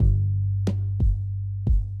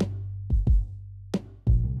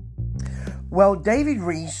Well, David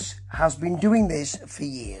Rees has been doing this for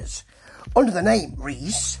years under the name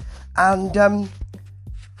Rees, and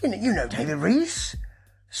you know David Rees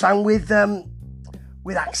sang with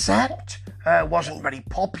Accept. Wasn't very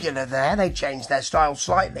popular there. They changed their style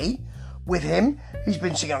slightly with him. He's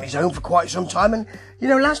been singing on his own for quite some time, and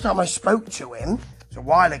last time I spoke to him, it was a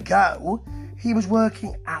while ago, he was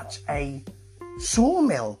working at a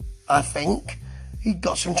sawmill, I think. He'd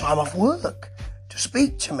got some time off work to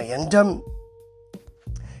speak to me, and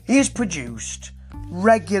he has produced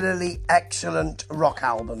regularly excellent rock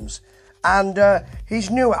albums, and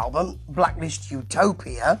his new album, Blacklist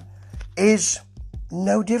Utopia, is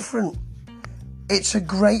no different. It's a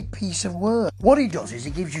great piece of work. What he does is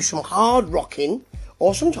he gives you some hard rocking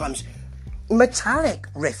or sometimes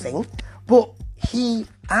metallic riffing, but he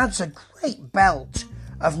adds a great belt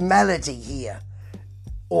of melody here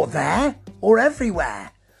or there or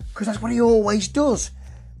everywhere, because that's what he always does.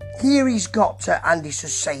 Here he's got Andy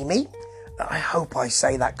Susamy, I hope I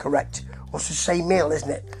say that correct, or Susamil, isn't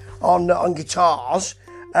it, on guitars,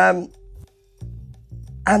 and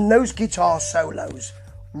those guitar solos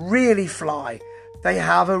really fly. They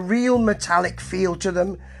have a real metallic feel to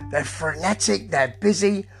them. They're frenetic, they're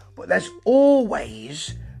busy, but there's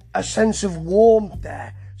always a sense of warmth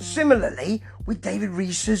there. Similarly with David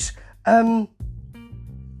Rees's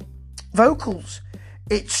vocals.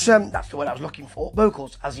 It's that's the word I was looking for,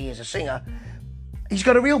 vocals, as he is a singer. He's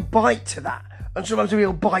got a real bite to that, and sometimes a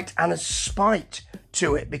real bite and a spite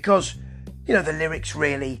to it, because the lyrics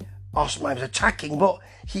really are sometimes attacking, but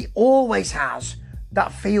he always has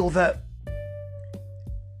that feel that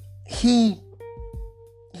he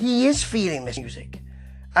is feeling this music,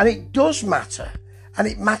 and it does matter, and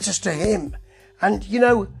it matters to him, and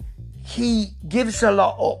he gives a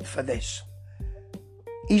lot up for this.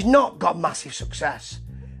 He's not got massive success,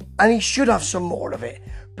 and he should have some more of it,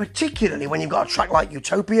 particularly when you've got a track like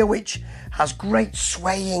Utopia, which has great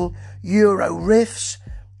swaying Euro riffs,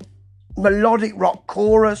 melodic rock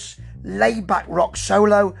chorus, laid-back rock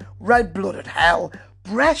solo, red-blooded hell,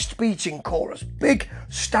 breast-beating chorus, big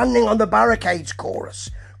standing on the barricades chorus,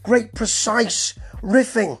 great precise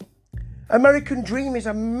riffing. American Dream is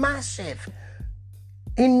a massive,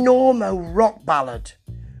 enormo rock ballad,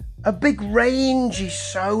 a big rangy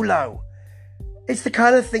solo. It's the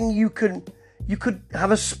kind of thing you could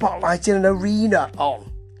have a spotlight in an arena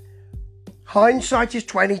on. Hindsight is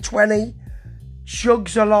 2020,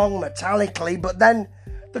 chugs along metallically, but then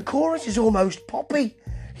the chorus is almost poppy.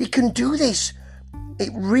 He can do this.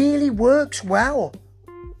 It really works well.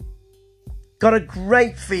 Got a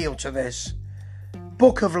great feel to this.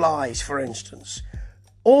 Book of Lies, for instance.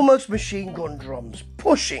 Almost machine gun drums,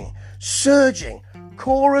 pushing, surging,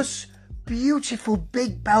 chorus, beautiful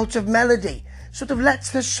big belt of melody, sort of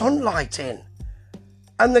lets the sunlight in.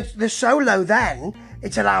 And the solo then,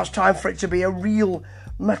 it allows time for it to be a real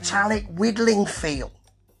metallic whittling feel,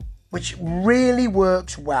 which really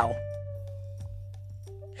works well.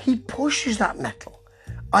 He pushes that metal.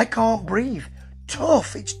 I Can't Breathe.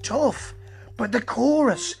 Tough, it's tough. But the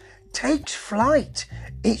chorus takes flight.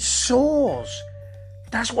 It soars.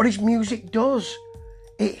 That's what his music does.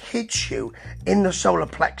 It hits you in the solar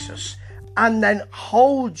plexus and then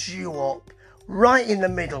holds you up right in the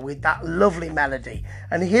middle with that lovely melody.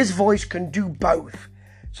 And his voice can do both.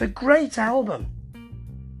 It's a great album.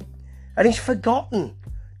 And he's forgotten,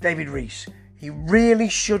 David Rees. He really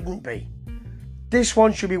shouldn't be. This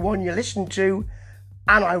one should be one you listen to,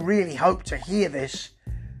 and I really hope to hear this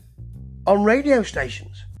on radio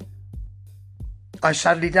stations. I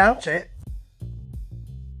sadly doubt it,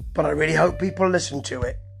 but I really hope people listen to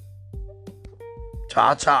it.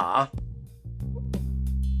 Ta-ta.